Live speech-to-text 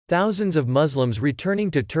Thousands of Muslims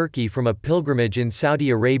returning to Turkey from a pilgrimage in Saudi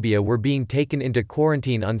Arabia were being taken into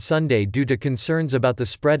quarantine on Sunday due to concerns about the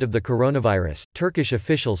spread of the coronavirus, Turkish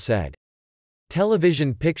officials said.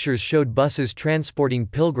 Television pictures showed buses transporting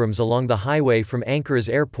pilgrims along the highway from Ankara's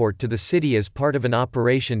airport to the city as part of an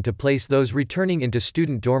operation to place those returning into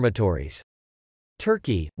student dormitories.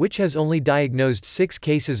 Turkey, which has only diagnosed 6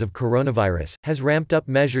 cases of coronavirus, has ramped up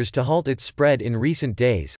measures to halt its spread in recent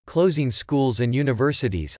days, closing schools and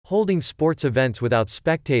universities, holding sports events without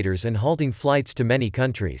spectators and halting flights to many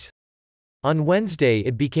countries. On Wednesday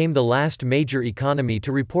it became the last major economy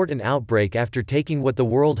to report an outbreak after taking what the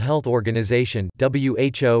World Health Organization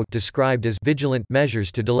 (WHO) described as vigilant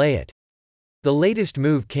measures to delay it. The latest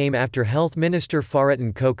move came after Health Minister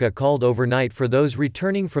Fahrettin Koca called overnight for those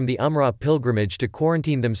returning from the Umrah pilgrimage to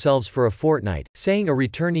quarantine themselves for a fortnight, saying a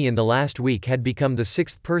returnee in the last week had become the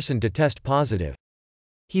 6th person to test positive.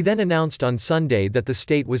 He then announced on Sunday that the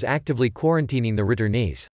state was actively quarantining the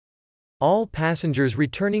returnees. All passengers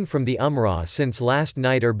returning from the Umrah since last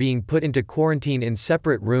night are being put into quarantine in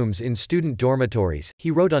separate rooms in student dormitories,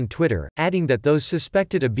 he wrote on Twitter, adding that those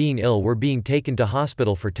suspected of being ill were being taken to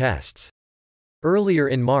hospital for tests. Earlier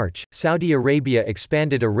in March, Saudi Arabia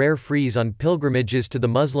expanded a rare freeze on pilgrimages to the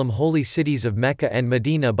Muslim holy cities of Mecca and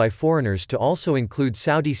Medina by foreigners to also include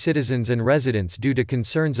Saudi citizens and residents due to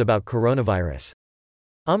concerns about coronavirus.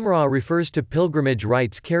 Umrah refers to pilgrimage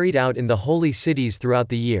rites carried out in the holy cities throughout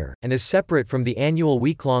the year, and is separate from the annual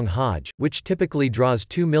week-long Hajj, which typically draws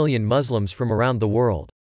 2 million Muslims from around the world.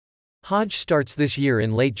 Hajj starts this year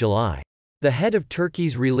in late July. The head of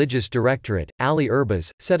Turkey's religious directorate, Ali Erbaz,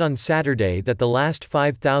 said on Saturday that the last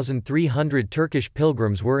 5,300 Turkish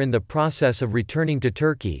pilgrims were in the process of returning to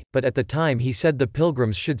Turkey, but at the time he said the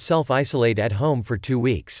pilgrims should self-isolate at home for 2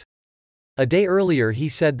 weeks. A day earlier he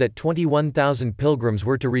said that 21,000 pilgrims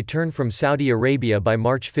were to return from Saudi Arabia by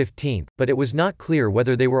March 15, but it was not clear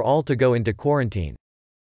whether they were all to go into quarantine.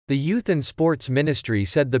 The Youth and Sports Ministry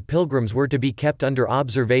said the pilgrims were to be kept under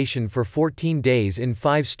observation for 14 days in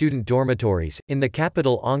 5 student dormitories, in the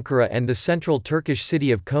capital Ankara and the central Turkish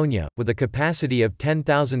city of Konya, with a capacity of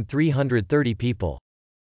 10,330 people.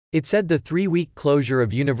 It said the 3-week closure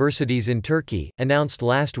of universities in Turkey, announced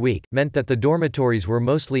last week, meant that the dormitories were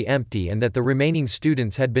mostly empty and that the remaining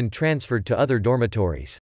students had been transferred to other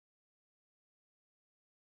dormitories.